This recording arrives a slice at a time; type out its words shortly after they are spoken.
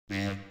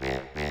Binge or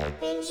Purge?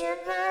 Binge or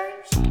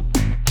Purge?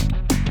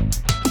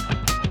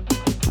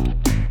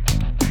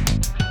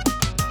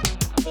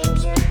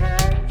 Binge or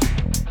Purge?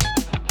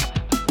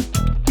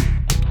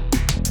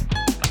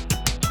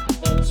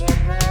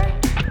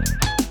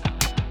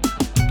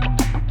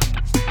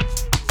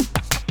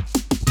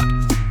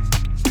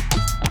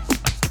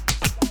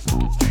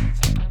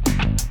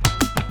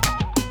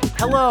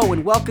 Hello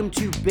and welcome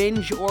to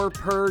Binge or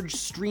Purge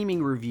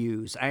streaming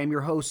reviews. I am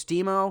your host,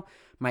 Demo.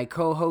 My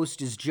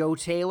co-host is Joe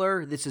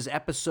Taylor. This is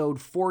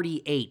episode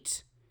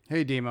 48.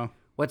 Hey, Demo.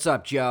 What's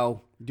up,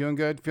 Joe? Doing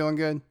good? Feeling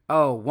good?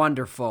 Oh,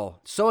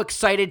 wonderful. So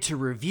excited to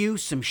review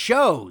some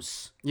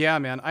shows. Yeah,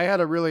 man. I had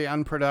a really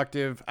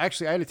unproductive...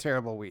 Actually, I had a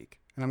terrible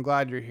week. And I'm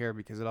glad you're here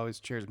because it always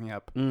cheers me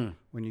up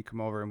when you come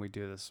over and we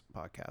do this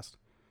podcast.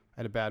 I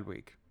had a bad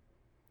week.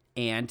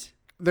 And?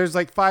 There's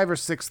like 5 or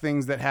 6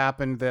 things that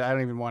happened that I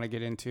don't even want to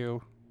get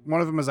into. One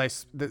of them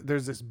is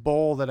there's this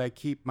bowl that I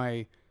keep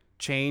my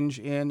change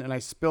in, and I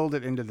spilled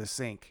it into the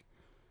sink.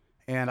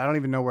 And I don't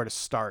even know where to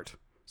start.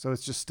 So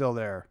it's just still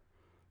there.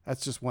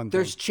 That's just one thing.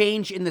 There's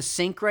change in the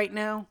sink right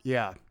now?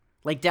 Yeah.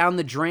 Like down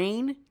the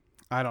drain?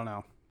 I don't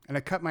know. And I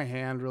cut my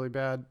hand really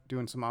bad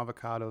doing some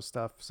avocado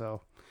stuff.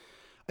 So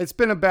it's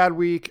been a bad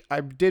week.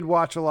 I did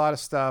watch a lot of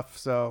stuff.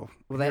 So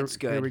That's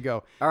good. Here we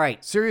go. All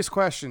right. Serious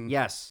question.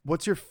 Yes.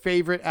 What's your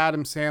favorite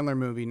Adam Sandler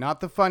movie? Not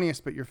the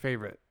funniest, but your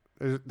favorite.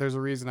 There's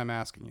a reason I'm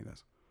asking you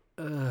this.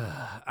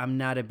 I'm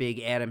not a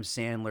big Adam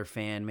Sandler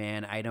fan,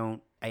 man.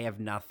 I have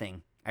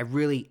nothing. I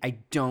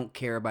don't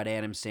care about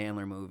Adam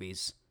Sandler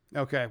movies.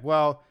 Okay.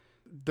 Well,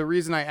 the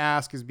reason I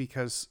ask is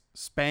because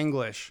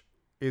Spanglish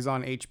is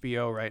on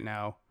HBO right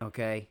now.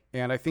 Okay.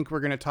 And I think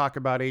we're going to talk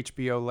about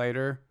HBO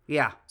later.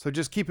 Yeah. So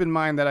just keep in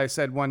mind that I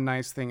said one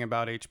nice thing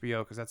about HBO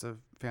because that's a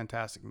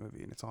fantastic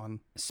movie and it's on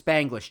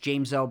Spanglish,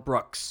 James L.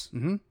 Brooks.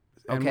 Mm-hmm. And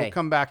Okay. we'll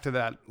come back to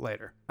that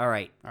later. All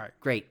right. All right.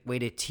 Great. Way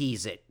to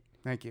tease it.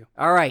 Thank you.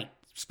 All right.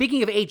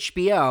 Speaking of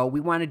HBO, we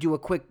want to do a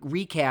quick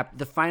recap.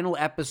 The final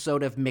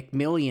episode of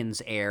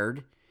McMillions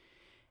aired.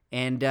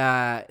 And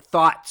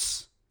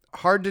thoughts?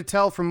 Hard to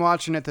tell from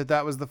watching it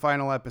that was the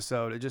final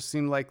episode. It just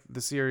seemed like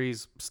the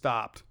series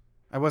stopped.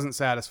 I wasn't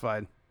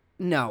satisfied.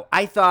 No.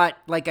 I thought,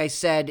 like I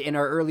said in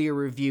our earlier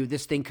review,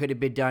 this thing could have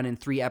been done in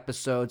 3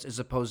 episodes as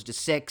opposed to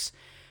 6.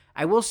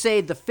 I will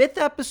say the 5th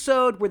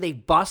episode where they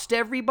bust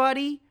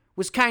everybody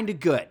was kind of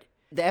good.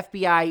 The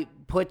FBI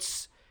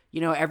puts,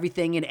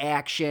 everything in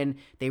action.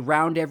 They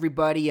round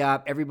everybody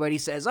up. Everybody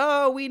says,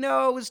 oh, we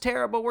know it was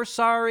terrible. We're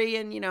sorry.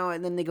 And,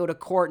 and then they go to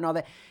court and all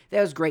that.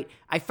 That was great.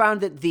 I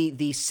found that the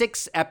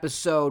 6th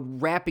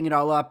episode, wrapping it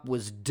all up,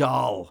 was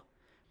dull.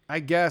 I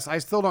guess. I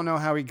still don't know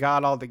how he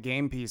got all the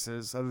game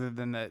pieces other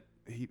than that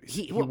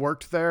he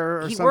worked there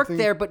or something. He worked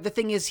there, but the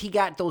thing is, he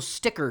got those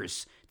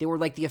stickers. They were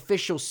like the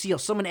official seal.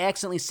 Someone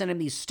accidentally sent him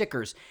these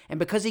stickers. And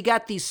because he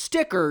got these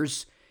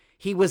stickers,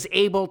 he was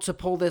able to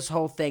pull this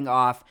whole thing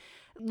off.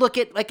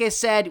 Like I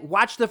said,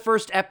 watch the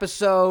first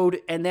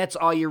episode, and that's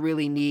all you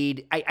really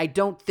need. I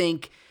don't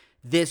think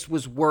this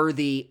was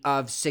worthy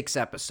of 6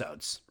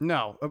 episodes.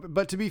 No,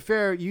 but to be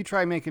fair, you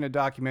try making a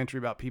documentary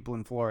about people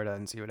in Florida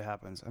and see what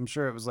happens. I'm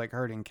sure it was like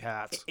herding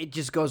cats. It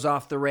just goes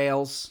off the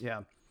rails.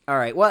 Yeah. All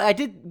right. Well, I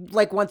did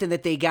like one thing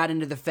that they got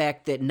into the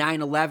fact that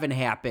 9/11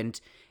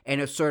 happened, and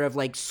it sort of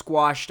like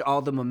squashed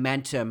all the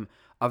momentum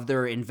of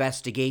their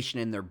investigation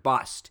and their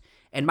bust.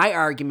 And my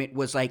argument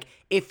was like,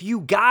 if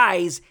you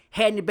guys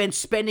hadn't been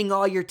spending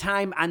all your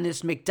time on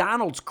this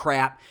McDonald's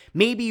crap,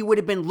 maybe you would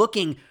have been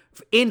looking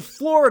in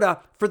Florida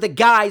for the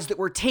guys that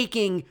were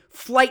taking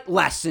flight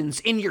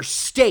lessons in your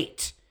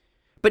state.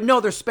 But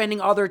no, they're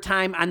spending all their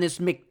time on this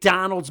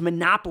McDonald's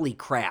monopoly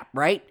crap,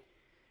 right?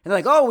 And they're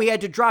like, oh, we had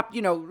to drop,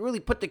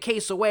 really put the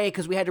case away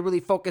because we had to really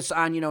focus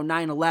on,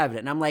 9/11.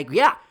 And I'm like,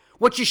 yeah,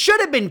 what you should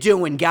have been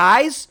doing,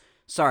 guys.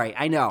 Sorry,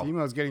 I know.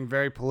 Demo's getting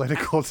very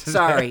political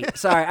today.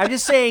 Sorry. I'm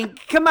just saying,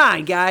 come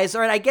on, guys. All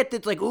right, I get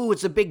that, like, ooh,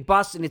 it's a big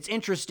bust and it's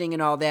interesting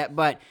and all that.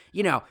 But,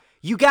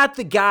 you got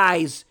the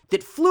guys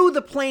that flew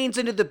the planes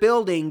into the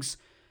buildings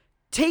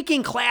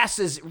taking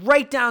classes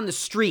right down the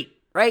street,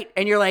 right?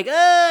 And you're like,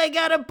 I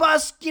got to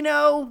bust,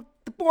 the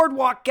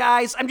boardwalk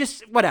guys.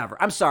 Whatever.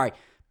 I'm sorry.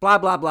 Blah,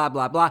 blah, blah,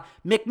 blah, blah.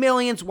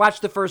 McMillions, watch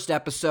the first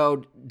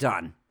episode.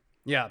 Done.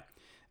 Yeah.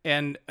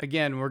 And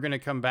again, we're going to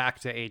come back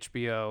to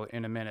HBO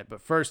in a minute.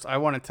 But first, I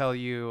want to tell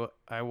you,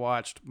 I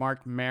watched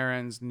Mark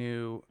Maron's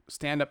new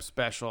stand-up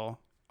special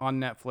on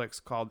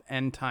Netflix called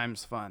End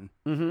Times Fun.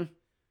 Mm-hmm.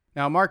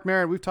 Now, Mark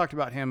Maron, we've talked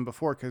about him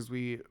before because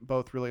we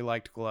both really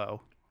liked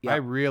Glow. Yep. I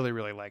really,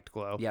 really liked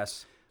Glow.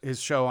 Yes. His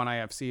show on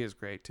IFC is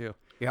great, too.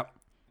 Yep.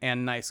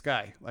 And nice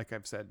guy, like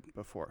I've said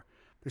before.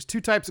 There's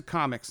 2 types of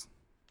comics,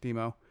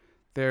 Demo.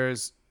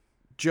 There's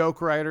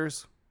joke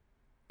writers.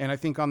 And I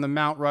think on the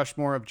Mount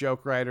Rushmore of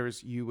joke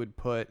writers, you would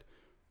put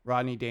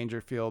Rodney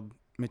Dangerfield,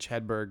 Mitch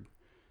Hedberg,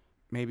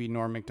 maybe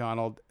Norm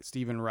Macdonald,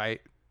 Stephen Wright.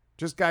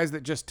 Just guys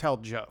that just tell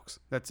jokes.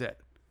 That's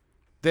it.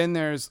 Then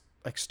there's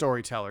like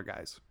storyteller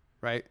guys,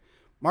 right?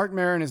 Mark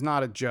Maron is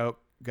not a joke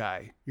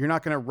guy. You're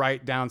not going to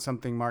write down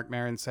something Mark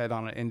Maron said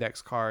on an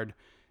index card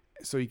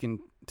so you can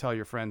tell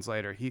your friends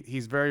later.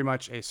 He's very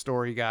much a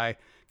story guy,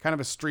 kind of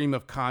a stream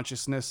of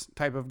consciousness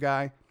type of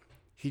guy.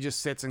 He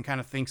just sits and kind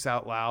of thinks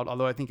out loud,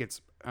 although I think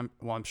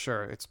I'm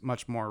sure it's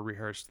much more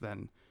rehearsed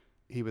than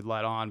he would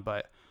let on.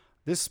 But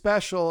this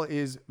special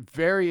is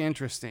very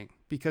interesting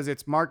because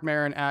it's Marc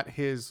Maron at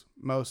his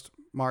most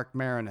Marc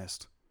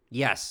Maronist.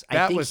 Yes, I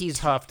That think was he's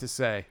tough to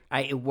say.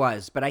 it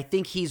was, but I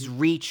think he's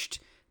reached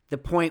the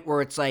point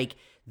where it's like,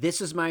 this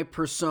is my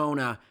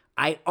persona.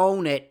 I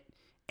own it,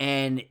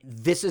 and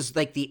this is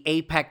like the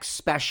apex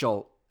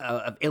special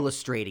of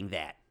illustrating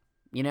that.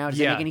 You know, does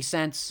that Yeah. make any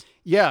sense?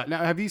 Yeah.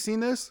 Now, have you seen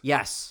this?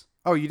 Yes,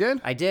 Oh, you did?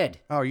 I did.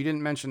 Oh, you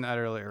didn't mention that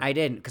earlier. I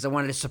didn't because I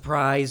wanted to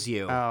surprise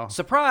you. Oh.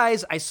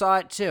 Surprise! I saw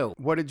it too.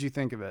 What did you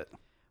think of it?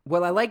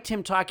 Well, I liked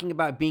him talking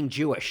about being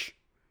Jewish,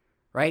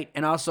 right?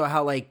 And also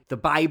how like the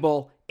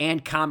Bible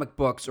and comic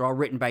books are all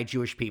written by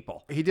Jewish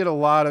people. He did a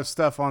lot of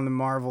stuff on the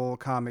Marvel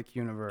comic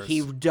universe.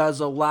 He does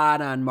a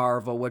lot on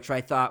Marvel, which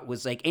I thought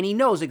was like, and he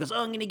knows, he goes,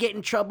 oh, I'm going to get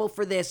in trouble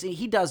for this. And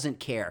he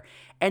doesn't care.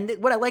 And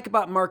what I like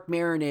about Marc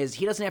Maron is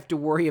he doesn't have to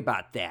worry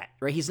about that,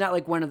 right? He's not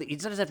like he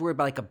doesn't have to worry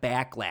about like a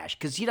backlash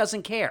because he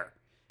doesn't care.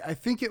 I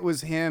think it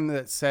was him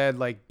that said,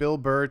 like, Bill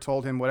Burr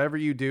told him, whatever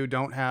you do,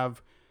 don't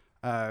have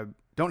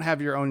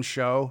your own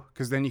show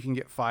because then you can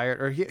get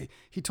fired. Or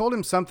he told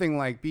him something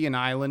like, be an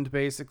island,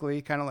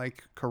 basically, kind of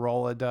like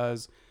Corolla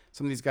does.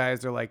 Some of these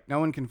guys, they're like, no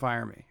one can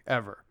fire me,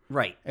 ever.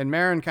 Right. And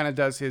Maron kind of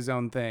does his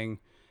own thing.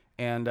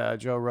 And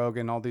Joe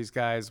Rogan, all these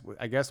guys,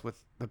 I guess with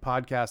the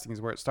podcasting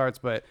is where it starts.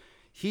 But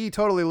he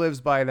totally lives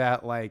by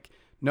that, like,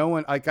 no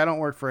one, like, I don't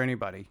work for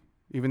anybody,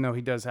 even though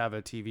he does have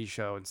a TV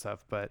show and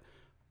stuff. But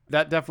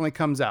that definitely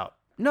comes out.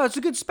 No, it's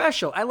a good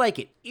special. I like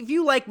it. If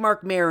you like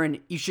Marc Maron,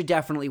 you should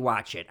definitely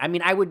watch it. I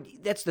mean,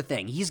 that's the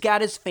thing. He's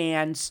got his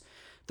fans.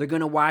 They're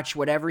going to watch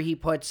whatever he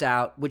puts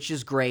out, which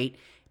is great.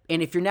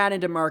 And if you're not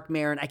into Marc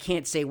Maron, I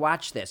can't say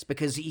watch this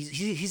because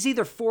he's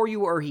either for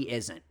you or he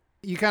isn't.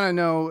 You kind of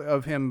know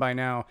of him by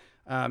now.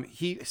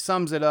 He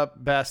sums it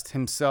up best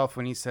himself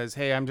when he says,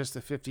 hey, I'm just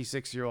a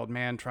 56-year-old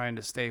man trying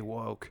to stay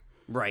woke.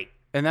 Right.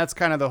 And that's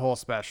kind of the whole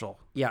special.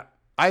 Yeah.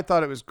 I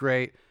thought it was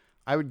great.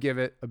 I would give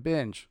it a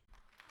binge.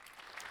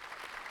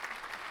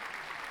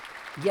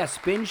 Yes,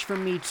 binge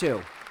from me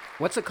too.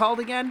 What's it called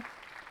again?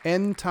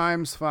 End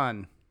Times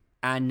Fun.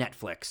 On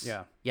Netflix.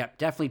 Yeah. Yep,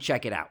 definitely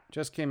check it out.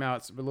 Just came out.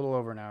 It's a little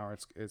over an hour.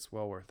 It's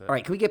well worth it. All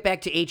right, can we get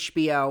back to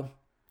HBO?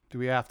 Do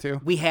we have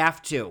to? We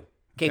have to.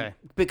 Okay.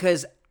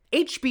 Because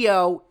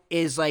HBO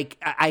is like,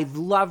 I've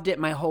loved it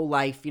my whole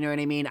life. You know what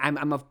I mean?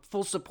 I'm a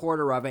full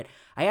supporter of it.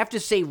 I have to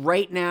say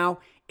right now,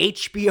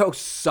 HBO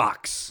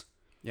sucks.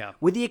 Yeah.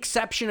 With the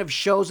exception of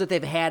shows that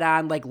they've had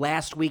on like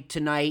Last Week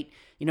Tonight,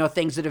 you know,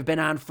 things that have been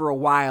on for a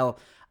while.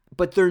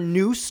 But their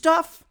new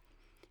stuff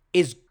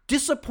is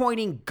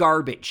disappointing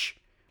garbage.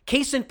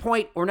 Case in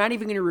point, we're not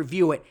even going to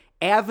review it.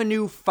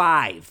 Avenue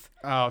 5.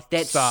 Oh,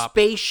 that stop.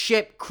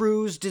 spaceship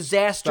cruise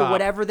disaster, Stop.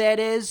 whatever that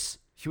is.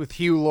 With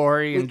Hugh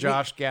Laurie and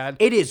Josh Gad.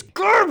 It is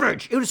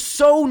garbage. It was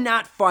so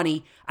not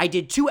funny. I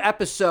did 2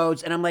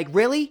 episodes, and I'm like,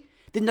 really?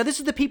 Now, this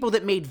is the people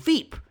that made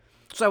Veep.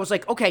 So I was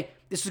like, okay,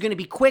 this is going to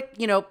be quick,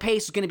 you know,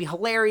 pace is going to be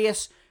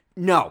hilarious.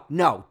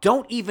 No,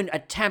 don't even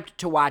attempt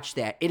to watch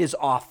that. It is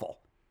awful.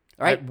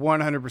 All right? I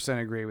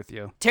 100% agree with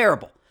you.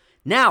 Terrible.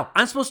 Now,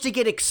 I'm supposed to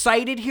get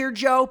excited here,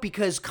 Joe,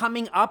 because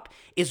coming up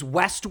is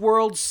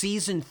Westworld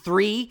Season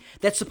 3.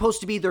 That's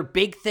supposed to be their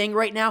big thing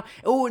right now.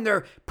 Oh, and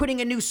they're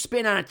putting a new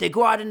spin on it. They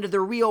go out into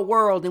the real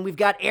world, and we've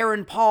got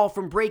Aaron Paul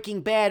from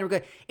Breaking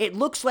Bad. It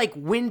looks like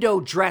window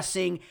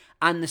dressing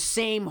on the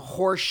same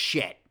horse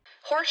shit.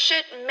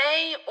 Horseshit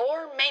may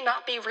or may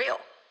not be real.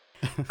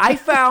 I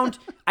found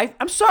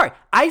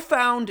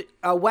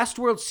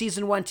Westworld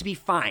Season 1 to be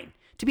fine.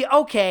 To be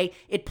okay.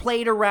 It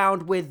played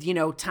around with, you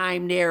know,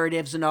 time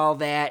narratives and all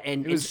that.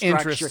 And It was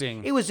structure.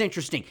 interesting. It was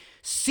interesting.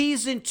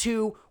 Season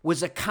 2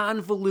 was a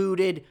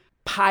convoluted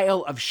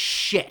pile of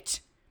shit.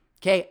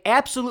 Okay?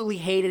 Absolutely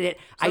hated it.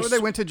 They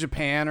went to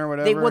Japan or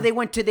whatever. They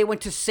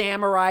went to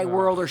Samurai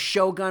World or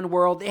Shogun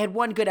World. They had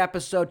one good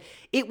episode.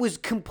 It was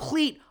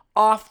complete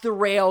off the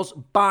rails,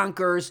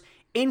 bonkers,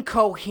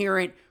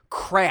 incoherent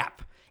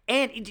crap.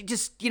 And it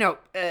just, you know,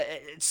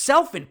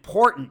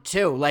 self-important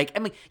too. Like, I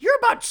mean, you're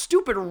about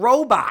stupid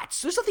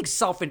robots. There's nothing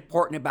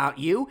self-important about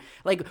you.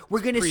 Like, we're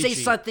going to say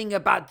Preachy. something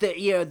about the,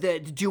 you know, the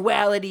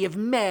duality of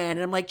men.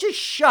 And I'm like, just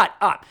shut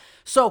up.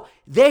 So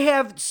they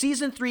have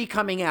Season 3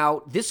 coming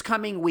out this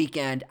coming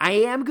weekend. I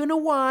am going to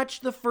watch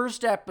the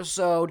first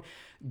episode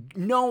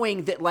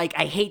knowing that, like,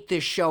 I hate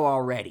this show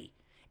already.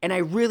 And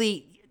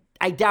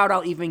I doubt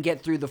I'll even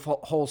get through the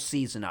whole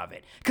season of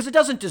it because it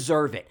doesn't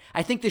deserve it.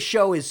 I think the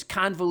show is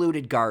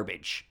convoluted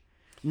garbage.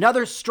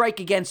 Another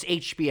strike against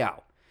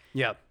HBO.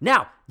 Yeah.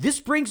 Now, this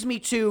brings me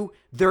to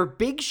their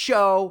big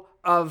show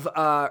of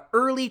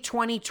early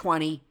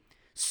 2020,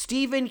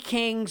 Stephen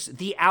King's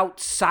The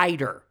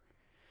Outsider.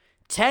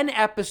 10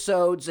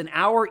 episodes, an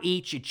hour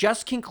each. It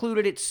just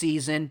concluded its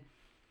season.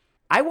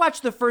 I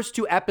watched the first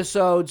 2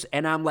 episodes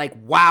and I'm like,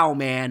 wow,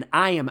 man,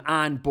 I am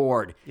on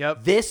board.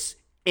 Yep. This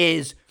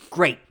is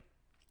great.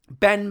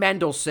 Ben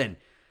Mendelsohn,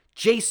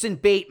 Jason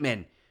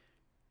Bateman,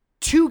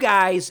 two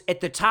guys at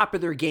the top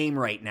of their game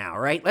right now,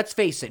 right? Let's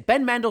face it.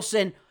 Ben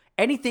Mendelsohn,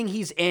 anything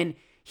he's in,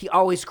 he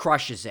always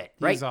crushes it,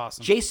 right? He's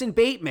awesome. Jason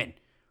Bateman,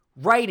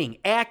 writing,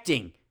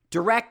 acting,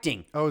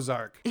 directing.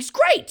 Ozark. He's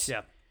great.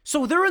 Yeah.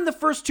 So they're in the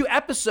first 2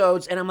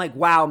 episodes, and I'm like,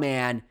 wow,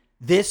 man,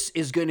 this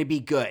is going to be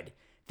good.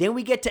 Then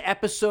we get to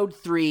episode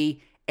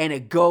 3, and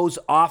it goes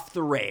off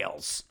the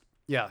rails.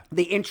 Yeah.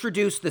 They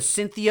introduce the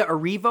Cynthia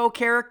Erivo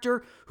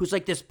character, who's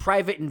like this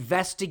private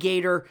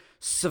investigator,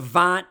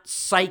 savant,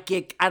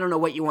 psychic, I don't know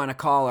what you want to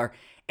call her.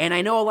 And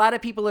I know a lot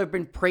of people have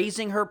been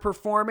praising her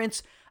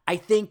performance. I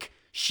think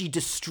she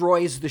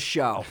destroys the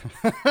show.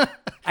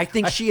 I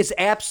think she is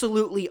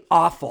absolutely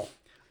awful.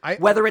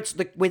 Whether it's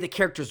the way the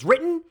character's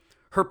written,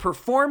 her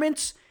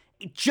performance,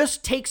 it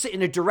just takes it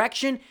in a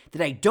direction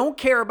that I don't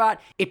care about.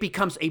 It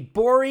becomes a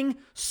boring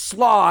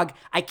slog.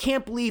 I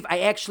can't believe I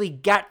actually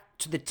got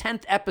to the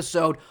 10th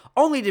episode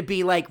only to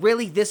be like,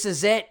 really, this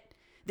is it?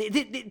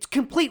 It's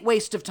complete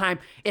waste of time.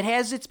 It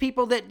has its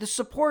people that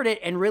support it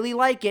and really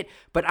like it,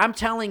 but I'm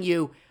telling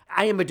you,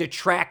 I am a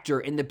detractor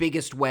in the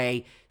biggest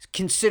way,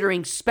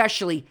 considering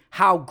especially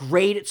how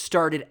great it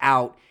started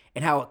out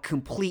and how it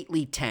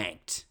completely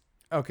tanked.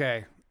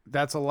 Okay.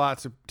 That's a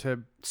lot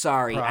to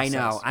Sorry, process. I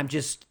know. I'm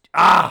just,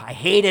 I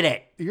hated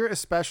it. You're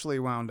especially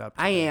wound up.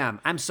 I am.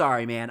 I'm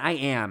sorry, man. I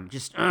am.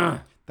 Just,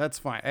 That's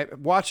fine.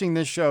 Watching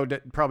this show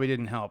probably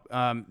didn't help.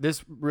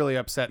 This really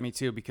upset me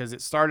too because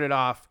it started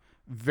off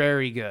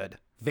very good.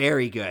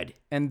 Very good.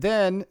 And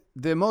then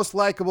the most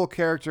likable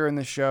character in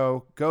the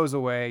show goes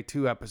away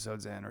 2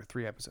 episodes in or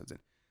 3 episodes in.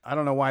 I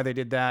don't know why they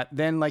did that.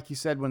 Then, like you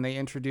said, when they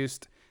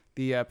introduced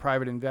the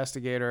private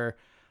investigator,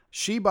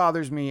 she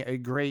bothers me a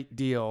great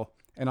deal.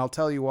 And I'll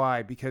tell you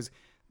why. Because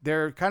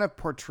they're kind of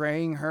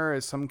portraying her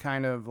as some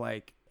kind of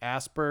like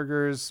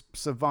Asperger's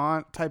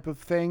savant type of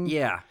thing.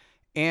 Yeah.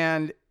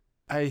 And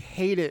I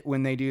hate it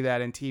when they do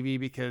that in TV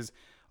because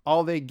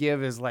all they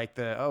give is like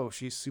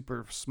she's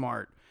super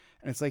smart.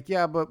 And it's like,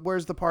 yeah, but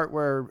where's the part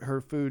where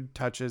her food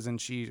touches and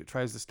she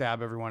tries to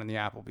stab everyone in the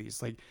Applebee's?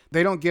 Like,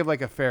 they don't give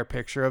like a fair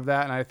picture of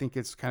that. And I think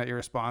it's kind of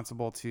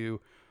irresponsible to,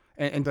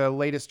 and the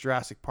latest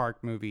Jurassic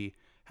Park movie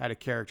had a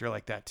character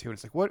like that too. And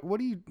it's like, what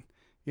do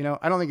you know,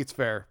 I don't think it's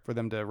fair for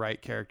them to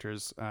write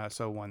characters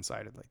so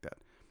one-sided like that.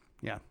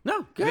 Yeah.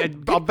 No,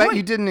 good. I'll Good bet point.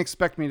 you didn't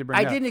expect me to bring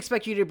I up. didn't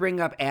expect you to bring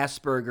up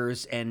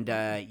Asperger's and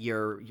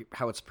your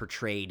how it's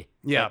portrayed.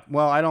 Yeah.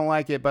 Well, I don't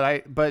like it,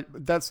 but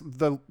that's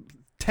the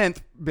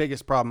 10th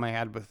biggest problem I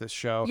had with this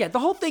show. Yeah, the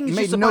whole thing is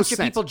Made just a no bunch of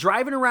sense. people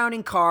driving around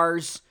in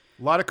cars,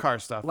 A lot of car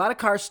stuff. a lot of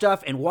car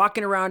stuff, and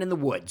walking around in the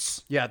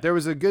woods. Yeah, there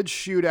was a good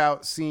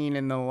shootout scene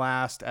in the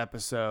last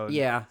episode.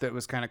 Yeah. That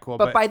was kind of cool.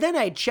 But by then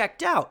I had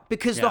checked out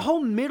because Yeah. the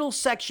whole middle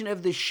section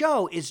of the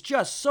show is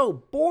just so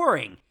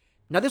boring.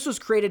 Now, this was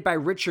created by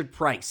Richard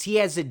Price. He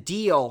has a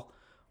deal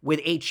with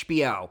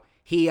HBO.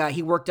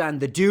 He worked on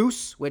The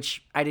Deuce,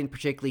 which I didn't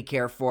particularly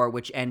care for,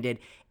 which ended,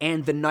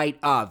 and The Night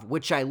Of,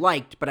 which I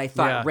liked, but I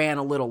thought ran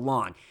a little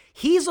long.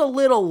 He's a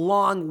little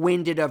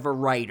long-winded of a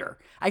writer.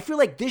 I feel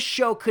like this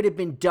show could have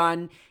been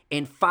done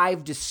in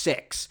 5 to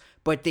 6,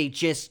 but they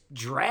just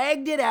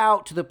dragged it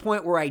out to the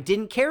point where I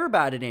didn't care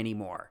about it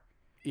anymore.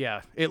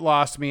 yeah, it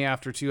lost me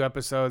after 2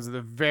 episodes.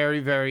 The very,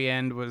 very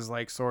end was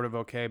like sort of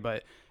okay,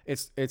 but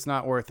it's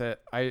not worth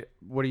it.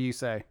 What do you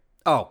say?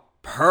 Oh,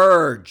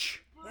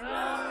 Purge.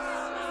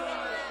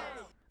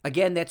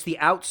 Again, that's The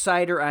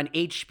Outsider on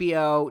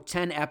HBO,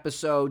 10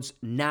 episodes,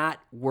 not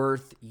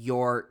worth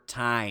your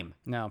time.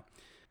 No.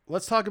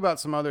 Let's talk about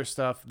some other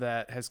stuff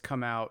that has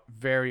come out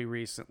very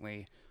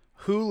recently.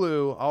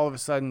 Hulu all of a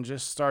sudden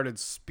just started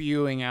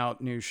spewing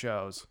out new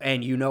shows.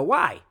 And you know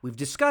why. We've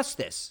discussed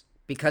this.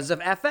 Because of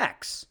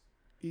FX.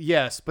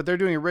 Yes, but they're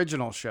doing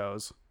original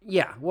shows.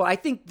 Yeah, well, I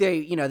think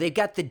they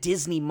got the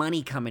Disney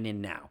money coming in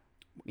now.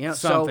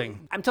 Something.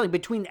 So I'm telling you,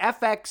 between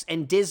FX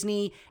and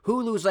Disney,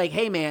 Hulu's like,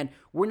 hey man,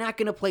 we're not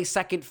going to play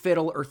second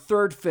fiddle or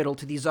third fiddle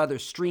to these other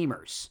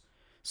streamers.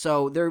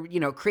 So they're,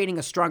 creating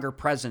a stronger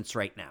presence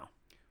right now.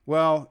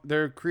 Well,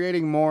 they're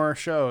creating more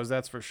shows,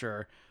 that's for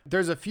sure.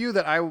 There's a few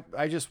that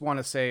I just want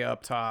to say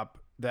up top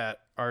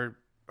that are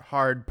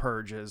hard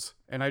purges,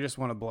 and I just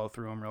want to blow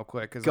through them real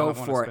quick. Go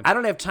for it. I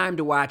don't have time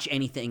to watch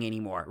anything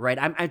anymore, right?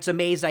 It's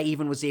amazed I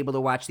even was able to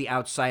watch The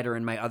Outsider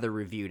in my other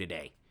review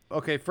today.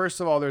 Okay, first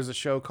of all, there's a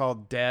show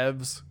called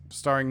Devs,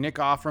 starring Nick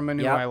Offerman,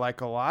 who Yep. I like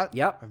a lot.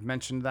 Yep. I've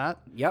mentioned that.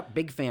 Yep,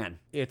 big fan.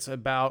 It's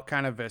about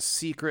kind of a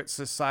secret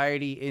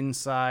society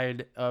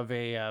inside of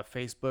a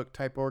Facebook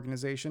type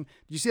organization.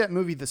 Did you see that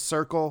movie, The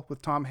Circle,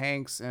 with Tom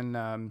Hanks and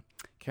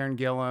Karen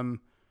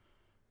Gillan?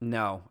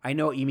 No, I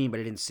know what you mean, but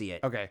I didn't see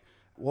it. Okay.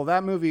 Well,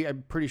 that movie,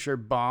 I'm pretty sure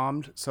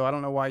bombed, so I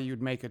don't know why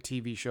you'd make a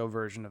TV show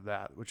version of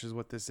that, which is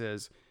what this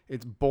is.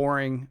 It's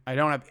boring. I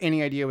don't have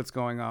any idea what's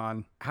going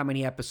on. How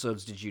many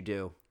episodes did you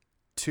do?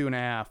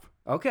 2.5.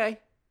 Okay.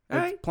 All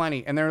It's right.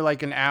 plenty. And they're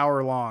like an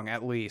hour long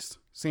at least.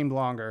 Seemed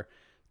longer.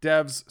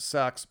 Devs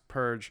sucks.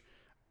 Purge.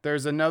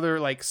 There's another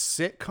like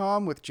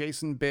sitcom with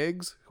Jason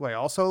Biggs, who I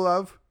also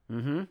love.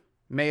 Mm-hmm.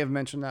 May have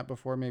mentioned that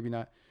before, maybe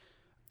not.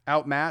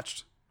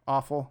 Outmatched.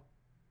 Awful.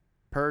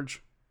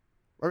 Purge.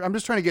 I'm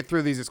just trying to get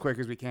through these as quick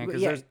as we can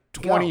because Yeah, there's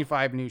go.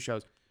 25 new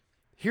shows.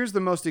 Here's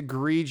the most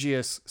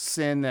egregious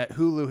sin that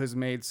Hulu has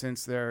made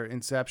since their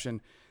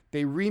inception.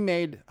 They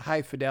remade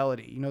High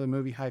Fidelity. You know the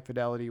movie High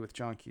Fidelity with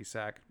John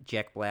Cusack,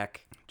 Jack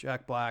Black.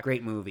 Jack Black.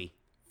 Great movie.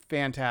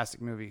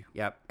 Fantastic movie.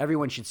 Yep.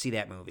 Everyone should see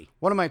that movie.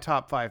 One of my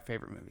top 5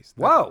 favorite movies.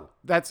 Whoa.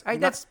 That's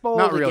That's bold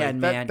not really. again,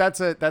 man. That's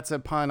a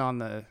pun on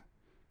the,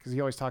 because he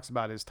always talks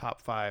about his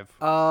top 5.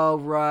 Oh,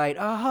 right.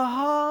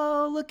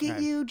 Oh, look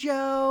at you,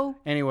 Joe.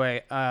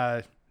 Anyway,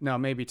 no,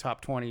 maybe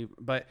top 20,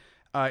 but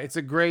it's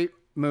a great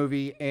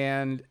movie.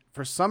 And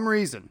for some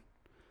reason,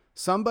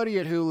 somebody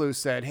at Hulu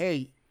said,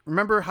 hey,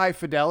 remember High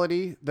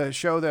Fidelity, the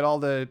show that all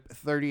the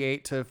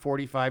 38 to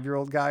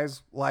 45-year-old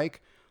guys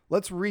like?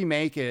 Let's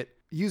remake it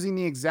using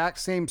the exact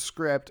same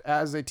script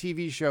as a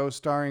TV show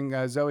starring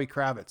Zoe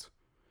Kravitz.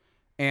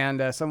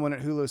 And someone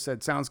at Hulu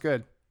said, sounds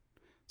good.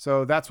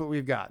 So that's what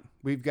we've got.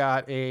 We've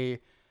got a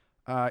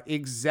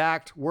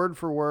exact word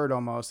for word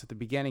almost at the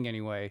beginning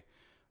anyway,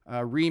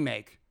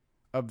 remake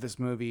of this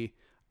movie.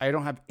 I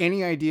don't have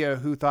any idea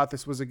who thought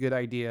this was a good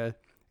idea.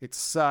 It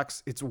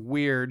sucks. It's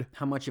weird.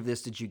 How much of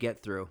this did you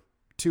get through?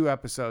 2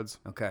 episodes,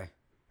 Okay.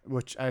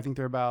 which I think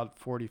they're about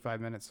 45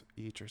 minutes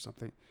each or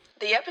something.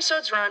 The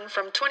episodes run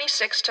from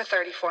 26 to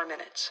 34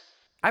 minutes.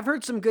 I've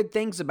heard some good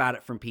things about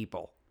it from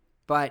people,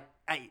 but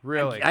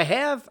Really? I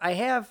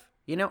have,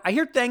 you know, I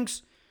hear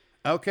things.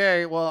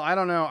 Okay, well, I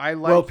don't know. I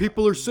like.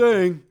 people are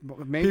saying,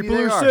 maybe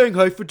they are.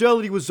 High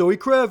Fidelity with Zoe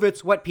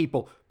Kravitz. What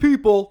people?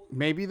 People.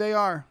 Maybe they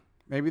are.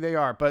 Maybe they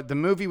are. But the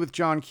movie with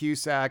John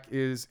Cusack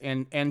is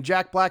and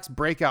Jack Black's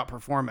breakout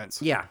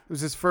performance. Yeah. It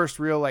was his first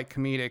real like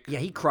comedic. Yeah,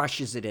 he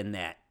crushes it in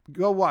that.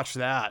 Go watch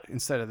that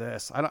instead of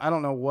this. I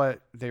don't know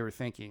what they were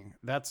thinking.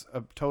 That's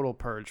a total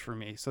purge for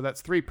me. So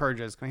that's 3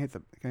 purges. Can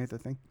I hit the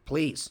thing?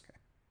 Please.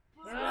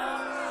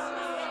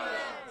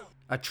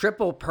 A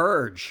triple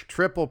purge.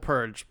 Triple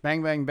purge.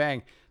 Bang, bang,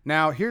 bang.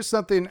 Now, here's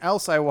something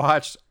else I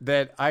watched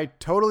that I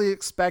totally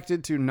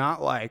expected to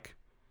not like.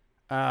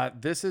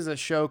 This is a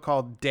show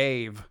called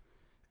Dave,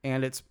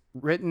 and it's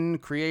written,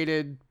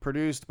 created,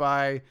 produced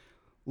by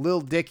Lil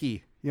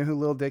Dicky. You know who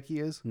Lil Dicky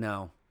is?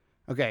 No.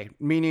 Okay,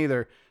 me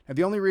neither. Now,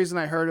 the only reason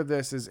I heard of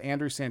this is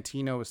Andrew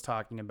Santino was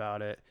talking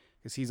about it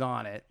because he's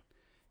on it.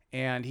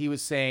 And he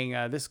was saying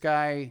this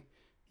guy,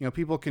 you know,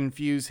 people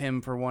confuse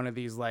him for one of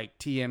these like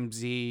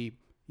TMZ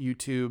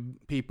YouTube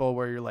people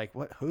where you're like,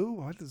 what, who?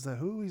 What is the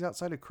who? He's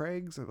outside of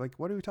Craig's? Like,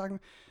 what are we talking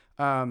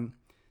about?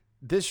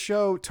 This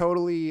show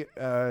totally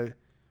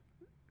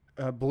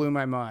blew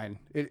my mind.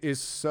 It is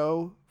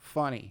so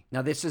funny.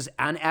 Now this is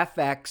on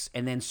FX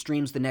and then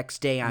streams the next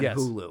day on Yes.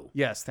 Hulu.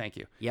 Yes, thank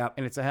you. Yep.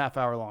 And it's a half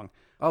hour long.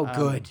 Oh,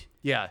 good.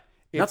 Yeah.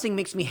 Nothing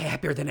makes me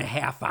happier than a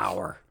half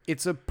hour.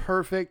 It's a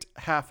perfect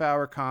half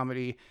hour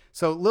comedy.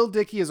 So Lil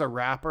Dicky is a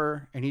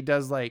rapper and he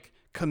does like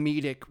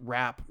comedic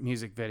rap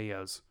music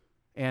videos.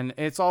 And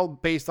it's all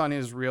based on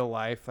his real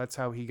life. That's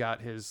how he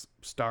got his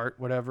start,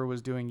 whatever,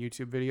 was doing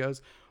YouTube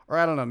videos. Or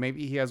I don't know,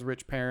 maybe he has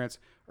rich parents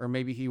or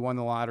maybe he won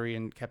the lottery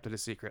and kept it a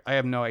secret. I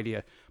have no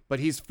idea. But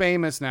he's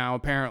famous now,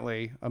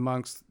 apparently,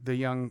 amongst the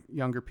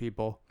younger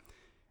people.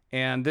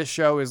 And this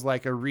show is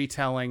like a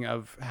retelling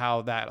of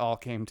how that all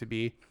came to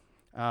be.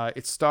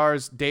 It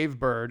stars Dave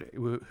Bird,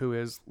 who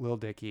is Lil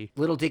Dicky.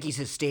 Little Dicky's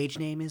his stage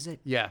name, is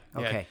it? Yeah.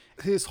 Okay.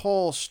 His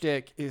whole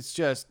shtick is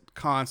just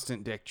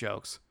constant dick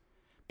jokes.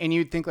 And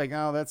you'd think like,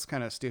 oh, that's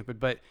kind of stupid.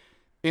 But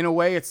in a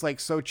way, it's like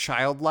so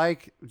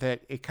childlike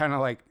that it kind of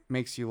like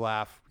makes you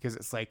laugh because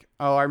it's like,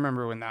 oh, I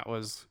remember when that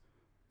was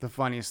the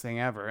funniest thing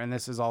ever. And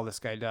this is all this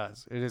guy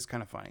does. It is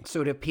kind of funny.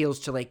 So it appeals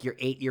to like your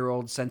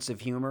 8-year-old sense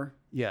of humor,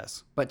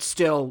 Yes. but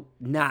still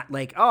not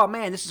like, oh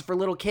man, this is for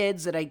little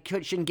kids that I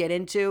shouldn't get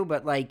into,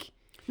 but like,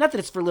 not that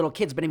it's for little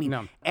kids, but I mean,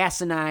 No.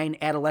 asinine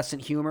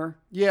adolescent humor.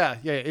 Yeah.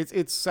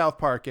 It's South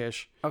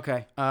Park-ish.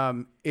 Okay.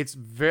 It's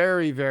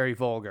very, very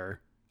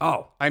vulgar.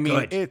 Oh, I mean,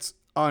 good. it's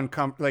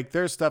uncomfortable. Like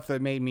there's stuff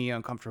that made me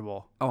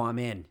uncomfortable, Oh, I'm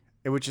in.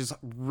 which is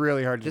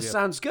really hard to This do.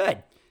 sounds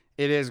good.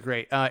 It is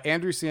great.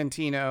 Andrew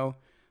Santino,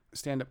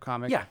 stand-up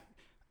comic.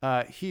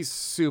 Yeah. He's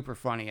super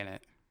funny in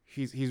it.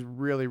 He's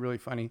really, really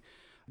funny.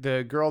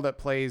 The girl that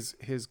plays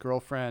his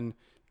girlfriend,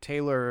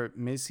 Taylor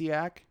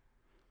Misiak,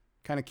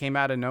 kind of came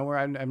out of nowhere.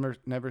 I've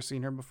never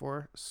seen her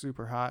before.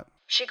 Super hot.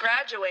 She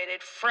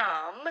graduated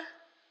from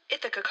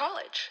Ithaca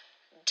College.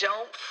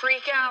 Don't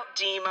freak out,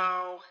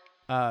 Demo.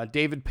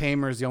 David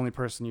Paymer is the only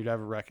person you'd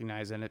ever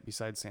recognize in it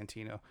besides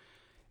Santino.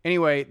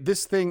 Anyway,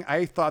 this thing,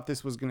 I thought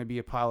this was going to be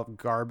a pile of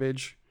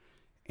garbage.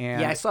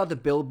 And Yeah, I saw the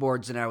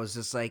billboards and I was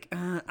just like,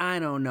 I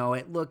don't know.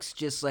 It looks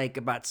just like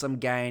about some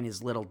guy and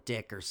his little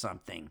dick or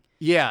something.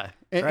 Yeah,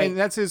 Right. and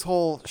that's his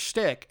whole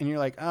shtick. And you're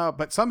like, oh,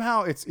 but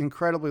somehow it's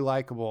incredibly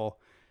likable.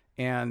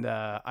 And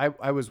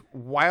I was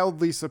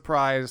wildly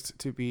surprised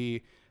to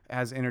be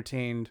as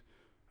entertained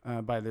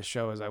by this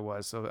show as I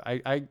was. So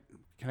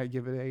I'll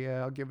give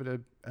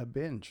it a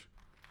binge.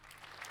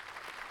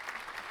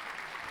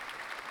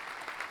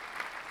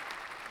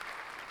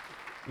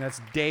 And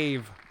that's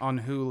Dave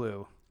on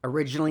Hulu.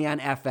 Originally on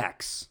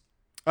FX.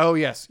 Oh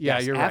yes, yeah,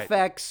 Yes, you're right.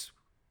 FX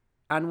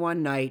on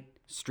one night,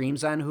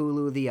 streams on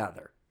Hulu the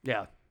other.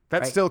 Yeah.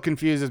 That Right. still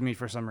confuses me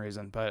for some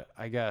reason, but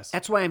I guess.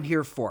 That's what I'm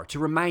here for, to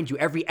remind you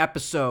every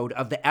episode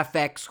of the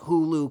FX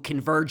Hulu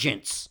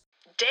convergence.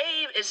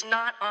 Dave is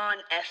not on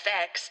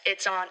FX,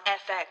 it's on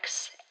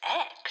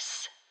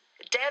FXX.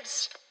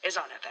 Devs is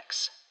on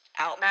FX.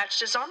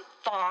 Outmatched is on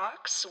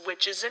Fox,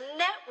 which is a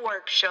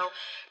network show.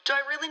 Do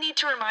I really need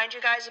to remind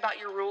you guys about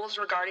your rules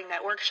regarding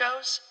network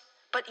shows?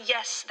 But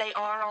yes, they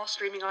are all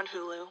streaming on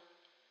Hulu.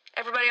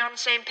 Everybody on the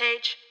same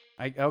page?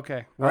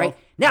 Okay. All right. Well,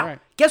 Now, all right.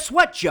 guess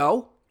what,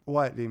 Joe?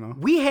 What, Demo?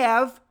 We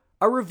have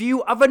a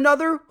review of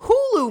another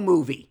Hulu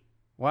movie.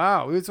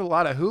 Wow, it's a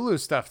lot of Hulu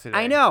stuff today.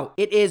 I know.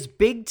 It is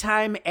Big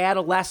Time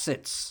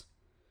Adolescence.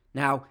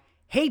 Now,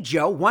 hey,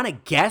 Joe, want to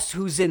guess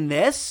who's in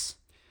this?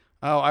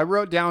 Oh, I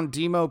wrote down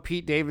Demo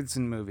Pete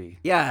Davidson movie.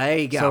 Yeah, there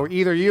you go. So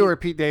either you or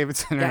Pete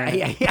Davidson are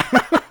in it. Yeah.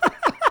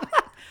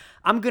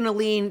 I'm going to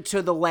lean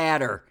to the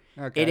latter.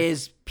 Okay. It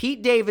is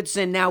Pete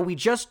Davidson. Now, we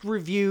just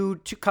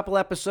reviewed a couple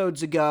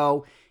episodes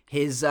ago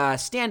his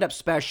stand-up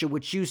special,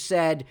 which you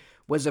said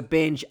was a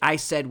binge. I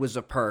said was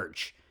a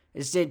purge.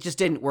 It just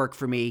didn't work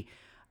for me.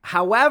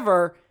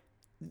 However,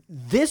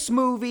 this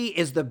movie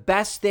is the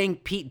best thing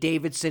Pete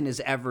Davidson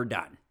has ever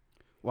done.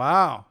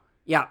 Wow.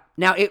 Yeah.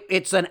 Now,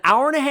 it's an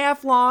hour and a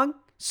half long,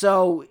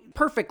 so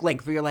perfect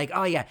length where you're like,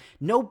 oh, yeah,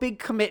 no big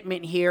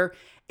commitment here.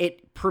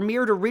 It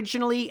premiered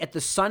originally at the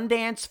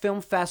Sundance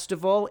Film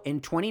Festival in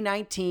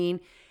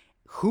 2019.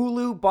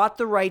 Hulu bought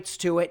the rights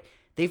to it.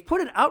 They've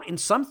put it out in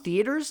some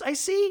theaters, I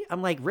see.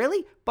 I'm like,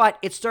 really? But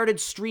it started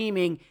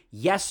streaming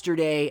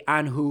yesterday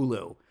on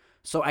Hulu.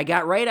 So I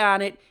got right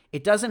on it.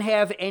 It doesn't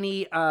have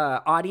any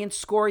audience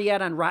score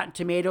yet on Rotten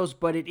Tomatoes,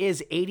 but it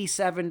is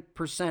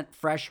 87%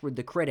 fresh with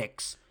the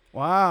critics.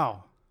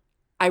 Wow.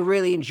 I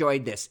really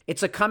enjoyed this.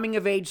 It's a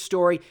coming-of-age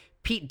story.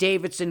 Pete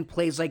Davidson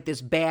plays like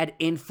this bad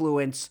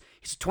influence.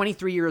 He's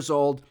 23 years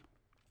old.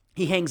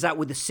 He hangs out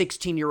with a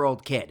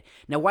 16-year-old kid.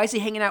 Now, why is he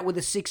hanging out with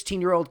a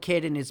 16-year-old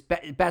kid and his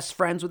best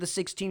friends with a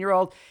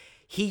 16-year-old?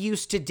 He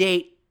used to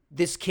date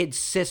this kid's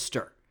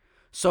sister.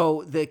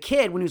 So the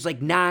kid, when he was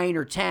like 9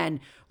 or 10,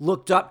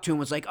 looked up to him,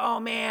 was like, oh,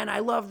 man, I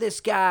love this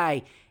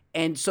guy.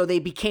 And so they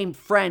became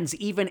friends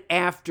even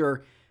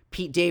after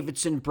Pete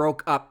Davidson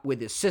broke up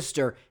with his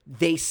sister.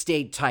 They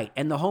stayed tight.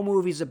 And the whole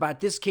movie's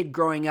about this kid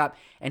growing up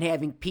and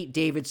having Pete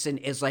Davidson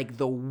as like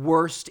the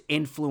worst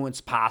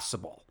influence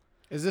possible.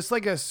 Is this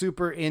like a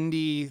super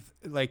indie,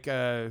 like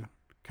a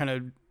kind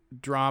of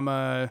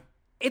drama?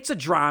 It's a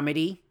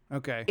dramedy.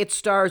 Okay. It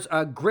stars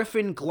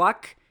Griffin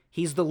Gluck.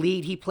 He's the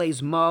lead. He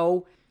plays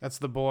Mo. That's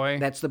the boy.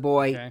 That's the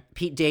boy. Okay.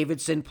 Pete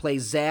Davidson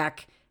plays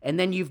Zach. And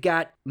then you've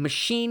got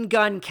Machine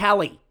Gun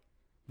Kelly,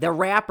 the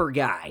rapper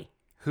guy,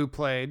 Who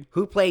played?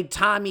 who played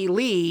Tommy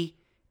Lee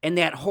in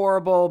that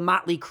horrible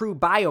Motley Crue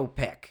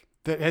biopic.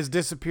 That has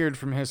disappeared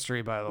from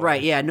history, by the way.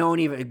 Right, yeah, no one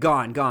even,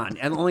 gone.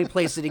 And the only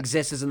place it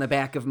exists is in the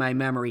back of my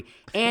memory.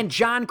 And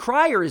John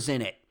Cryer is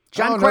in it.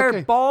 John Oh, Cryer,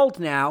 okay. bald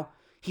now.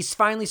 He's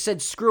finally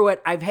said, screw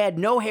it, I've had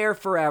no hair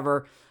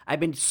forever. I've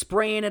been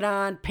spraying it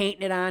on,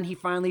 painting it on. He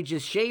finally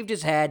just shaved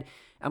his head.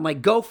 I'm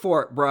like, go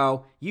for it,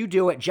 bro. You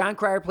do it. John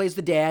Cryer plays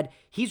the dad.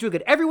 He's real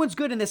good. Everyone's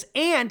good in this.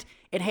 And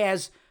it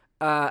has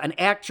an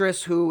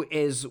actress who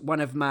is one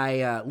of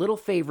my little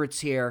favorites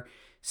here,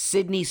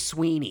 Sydney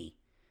Sweeney.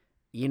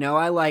 You know,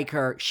 I like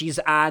her. She's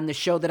on the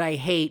show that I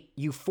hate,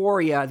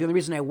 Euphoria. The only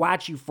reason I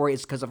watch Euphoria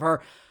is because of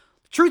her.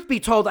 Truth be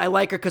told, I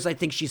like her because I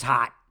think she's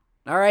hot.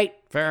 All right?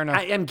 Fair enough.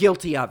 I am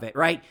guilty of it,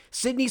 right?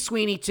 Sydney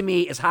Sweeney to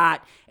me is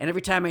hot. And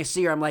every time I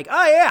see her, I'm like,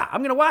 oh, yeah,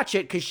 I'm going to watch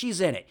it because she's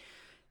in it.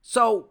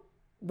 So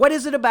what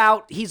is it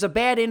about? He's a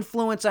bad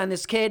influence on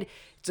this kid.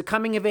 It's a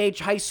coming-of-age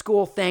high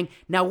school thing.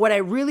 Now, what I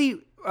really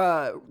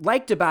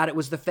liked about it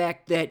was the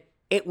fact that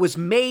it was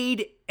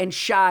made and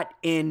shot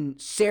in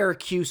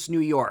Syracuse, New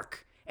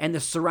York, and the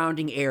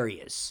surrounding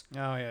areas.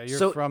 Oh, yeah.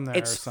 You're from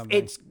there or something.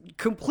 It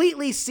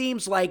completely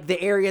seems like the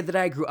area that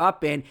I grew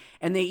up in,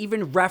 and they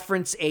even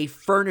reference a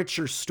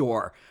furniture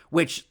store,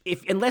 which,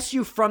 unless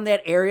you're from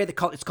that area,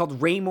 it's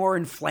called Raymore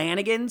and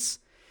Flanagan's.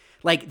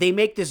 Like, they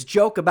make this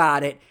joke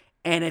about it,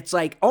 and it's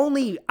like,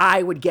 only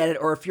I would get it,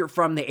 or if you're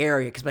from the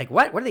area, because like,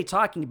 what are they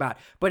talking about?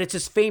 But it's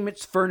this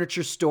famous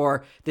furniture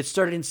store that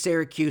started in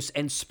Syracuse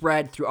and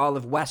spread through all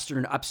of Western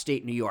and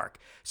upstate New York.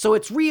 So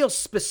it's real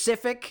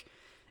specific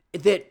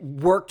that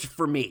worked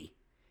for me.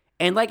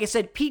 And like I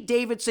said, Pete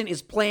Davidson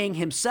is playing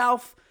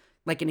himself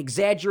like an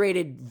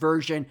exaggerated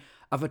version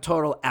of a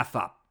total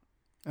F-up.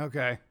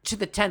 Okay. To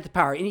the 10th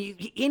power. And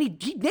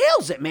he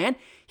nails it, man.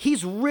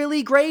 He's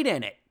really great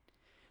in it.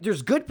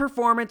 There's good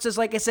performances.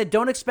 Like I said,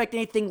 don't expect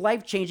anything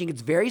life-changing.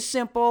 It's very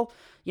simple.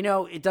 You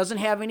know, it doesn't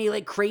have any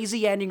like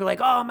crazy ending. You're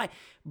like, oh my.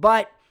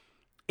 But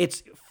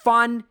it's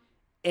fun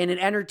and it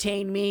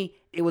entertained me.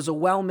 It was a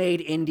well-made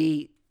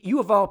indie. You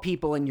of all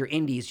people in your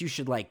indies, you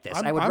should like this.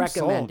 I would recommend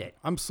sold. it.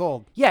 I'm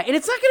sold. Yeah, and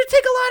it's not going to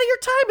take a lot of your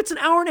time. It's an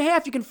hour and a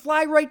half. You can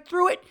fly right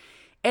through it.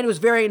 And it was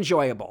very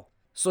enjoyable.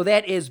 So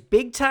that is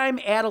Big Time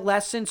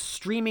Adolescence,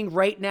 streaming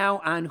right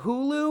now on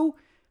Hulu.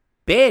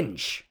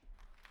 Binge.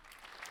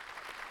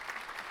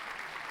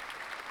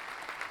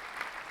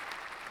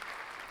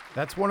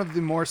 That's one of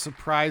the more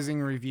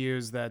surprising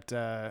reviews that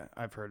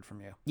I've heard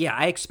from you. Yeah,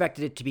 I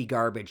expected it to be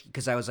garbage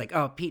because I was like,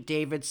 oh, Pete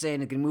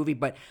Davidson, a good movie.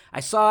 But I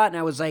saw it and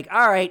I was like,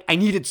 all right, I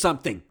needed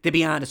something, to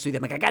be honest with you.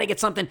 I'm like, I got to get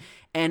something.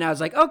 And I was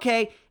like,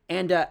 okay.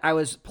 And I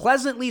was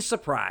pleasantly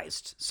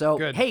surprised. So,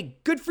 Good. Hey,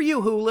 good for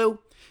you, Hulu.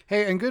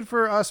 Hey, and good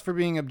for us for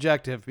being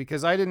objective,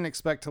 because I didn't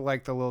expect to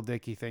like the Lil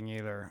Dicky thing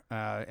either.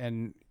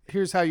 And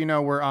here's how you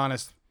know we're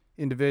honest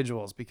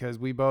individuals, because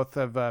we both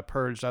have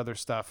purged other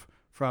stuff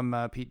from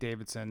Pete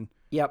Davidson.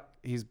 Yep.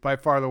 He's by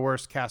far the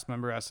worst cast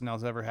member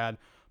SNL's ever had.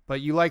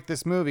 But you like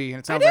this movie, and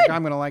it sounds like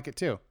I'm going to like it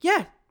too.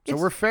 Yeah. So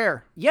we're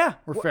fair. Yeah.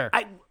 We're fair.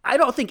 I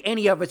don't think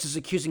any of us is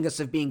accusing us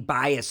of being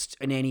biased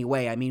in any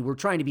way. I mean, we're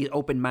trying to be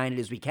open-minded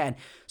as we can.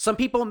 Some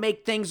people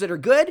make things that are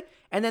good,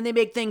 and then they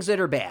make things that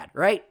are bad,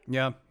 right?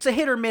 Yeah. It's a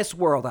hit or miss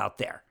world out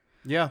there.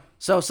 Yeah.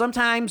 So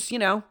sometimes,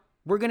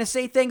 we're going to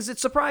say things that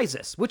surprise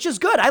us, which is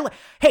good.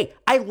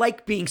 I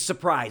like being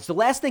surprised. The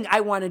last thing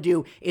I want to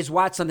do is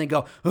watch something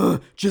and go,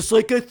 just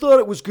like I thought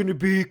it was going to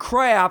be,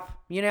 crap,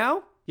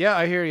 Yeah,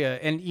 I hear you.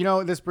 And,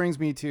 this brings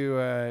me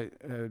to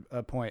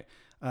a point.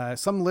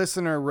 Some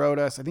listener wrote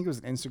us, I think it was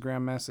an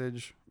Instagram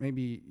message.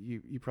 Maybe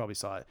you probably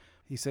saw it.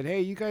 He said,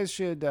 hey, you guys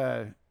should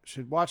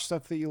watch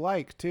stuff that you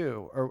like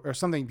too, or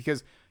something,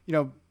 because,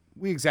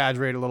 we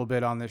exaggerate a little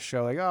bit on this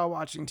show, like, oh,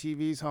 watching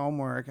TV's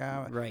homework.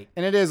 Right.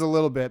 And it is a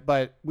little bit,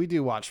 but we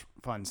do watch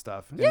fun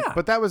stuff. Yeah.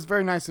 But that was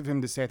very nice of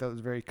him to say. I thought it was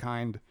a very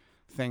kind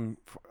thing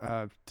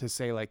to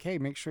say, like, hey,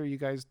 make sure you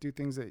guys do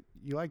things that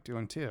you like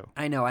doing too.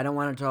 I know. I don't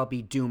want it to all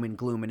be doom and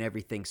gloom and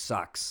everything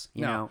sucks.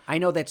 You No. know, I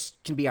know that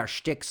can be our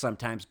shtick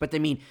sometimes, but I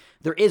mean,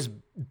 there is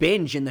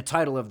binge in the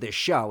title of this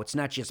show. It's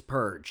not just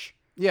purge.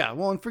 Yeah.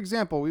 Well, and for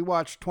example, we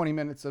watched 20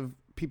 minutes of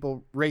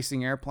people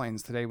racing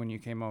airplanes today when you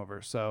came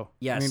over. So,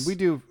 Yes. I mean, we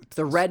do.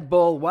 The Red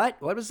Bull,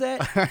 what? What was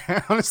that?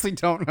 I honestly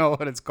don't know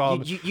what it's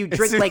called. You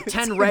drink like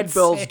 10 Red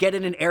Bulls, get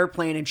in an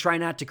airplane, and try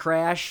not to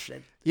crash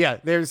Yeah.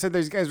 They said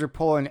these guys are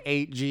pulling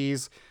 8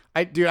 Gs.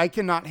 I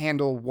cannot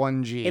handle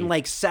 1 G. in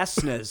like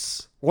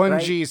Cessnas. 1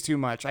 right? G is too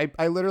much.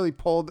 I literally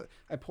pulled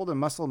a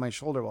muscle in my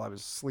shoulder while I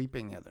was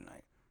sleeping the other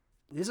night.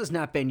 This has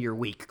not been your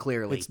week,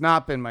 clearly. It's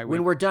not been my week.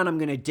 When we're done, I'm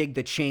going to dig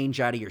the change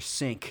out of your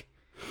sink.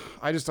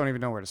 I just don't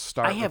even know where to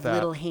start. I have with that.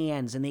 little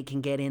hands, and they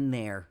can get in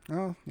there.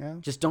 Oh, yeah.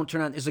 Just don't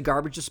turn on. Is a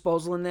garbage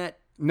disposal in that?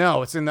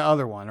 No, it's in the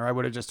other one, or I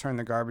would have just turned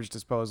the garbage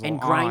disposal And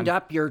grind on.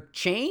 up your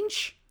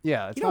change?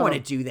 Yeah. It's You don't not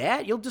want to do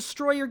that. You'll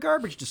destroy your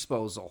garbage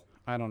disposal.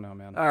 I don't know,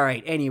 man. All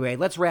right. Anyway,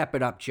 let's wrap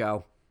it up,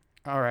 Joe.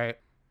 All right.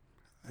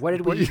 What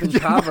did we even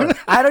cover?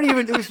 I don't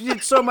even. We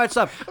did so much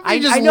stuff. You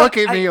just look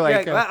at me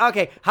like, yeah,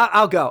 okay,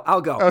 I'll go.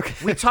 Okay.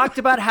 We talked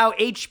about how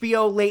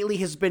HBO lately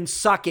has been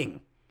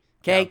sucking.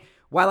 Okay. Yeah.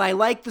 While I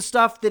like the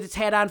stuff that it's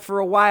had on for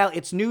a while,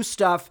 it's new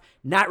stuff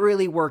not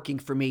really working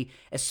for me,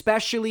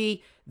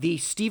 especially the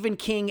Stephen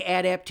King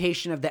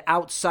adaptation of The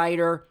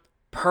Outsider,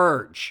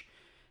 Purge.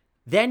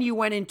 Then you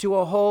went into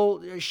a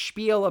whole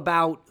spiel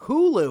about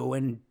Hulu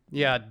and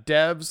Yeah,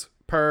 Devs,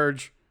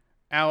 Purge,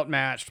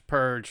 Outmatched,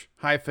 Purge,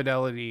 High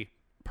Fidelity,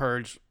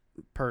 Purge.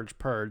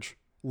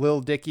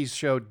 Lil Dicky's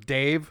show,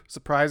 Dave,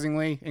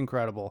 surprisingly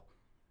incredible.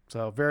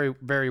 So very,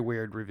 very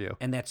weird review.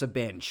 and that's a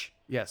binge.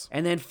 Yes.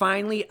 And then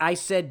finally, I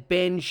said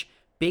binge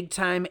Big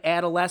Time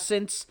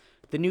Adolescence,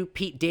 the new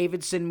Pete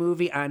Davidson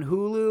movie on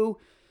Hulu.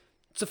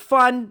 It's a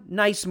fun,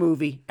 nice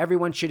movie.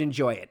 Everyone should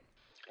enjoy it.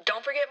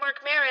 Don't forget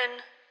Mark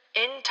Maron,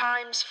 In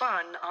Times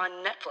Fun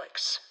on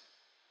Netflix.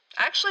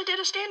 I actually did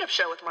a stand-up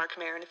show with Mark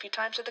Maron a few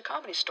times at the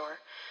Comedy Store.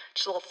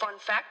 Just a little fun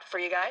fact for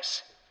you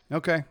guys.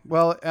 Okay.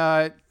 Well,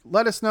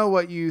 let us know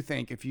what you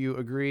think, if you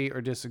agree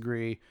or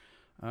disagree,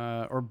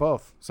 or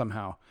both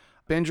somehow.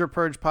 Binge or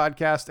Purge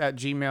Podcast at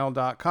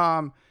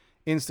gmail.com,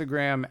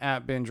 Instagram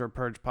at Binge or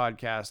Purge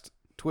Podcast,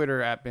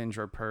 Twitter at Binge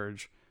or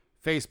Purge,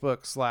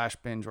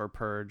 Facebook / Binge or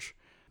Purge.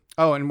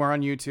 Oh, and we're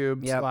on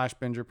YouTube /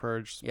 Binge or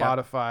Purge,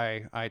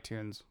 Spotify,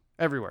 iTunes,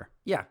 everywhere.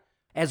 Yeah.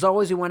 As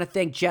always, we want to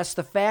thank Jess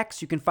the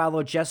Facts. You can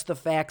follow Jess the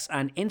Facts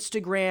on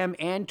Instagram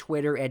and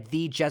Twitter at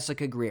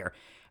 @TheJessicaGreer.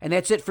 And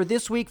that's it for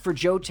this week. For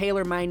Joe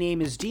Taylor, my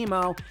name is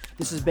Demo.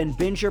 This has been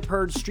Binge or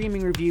Purge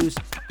Streaming Reviews.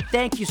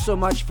 Thank you so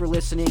much for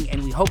listening,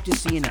 and we hope to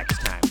see you next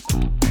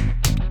time.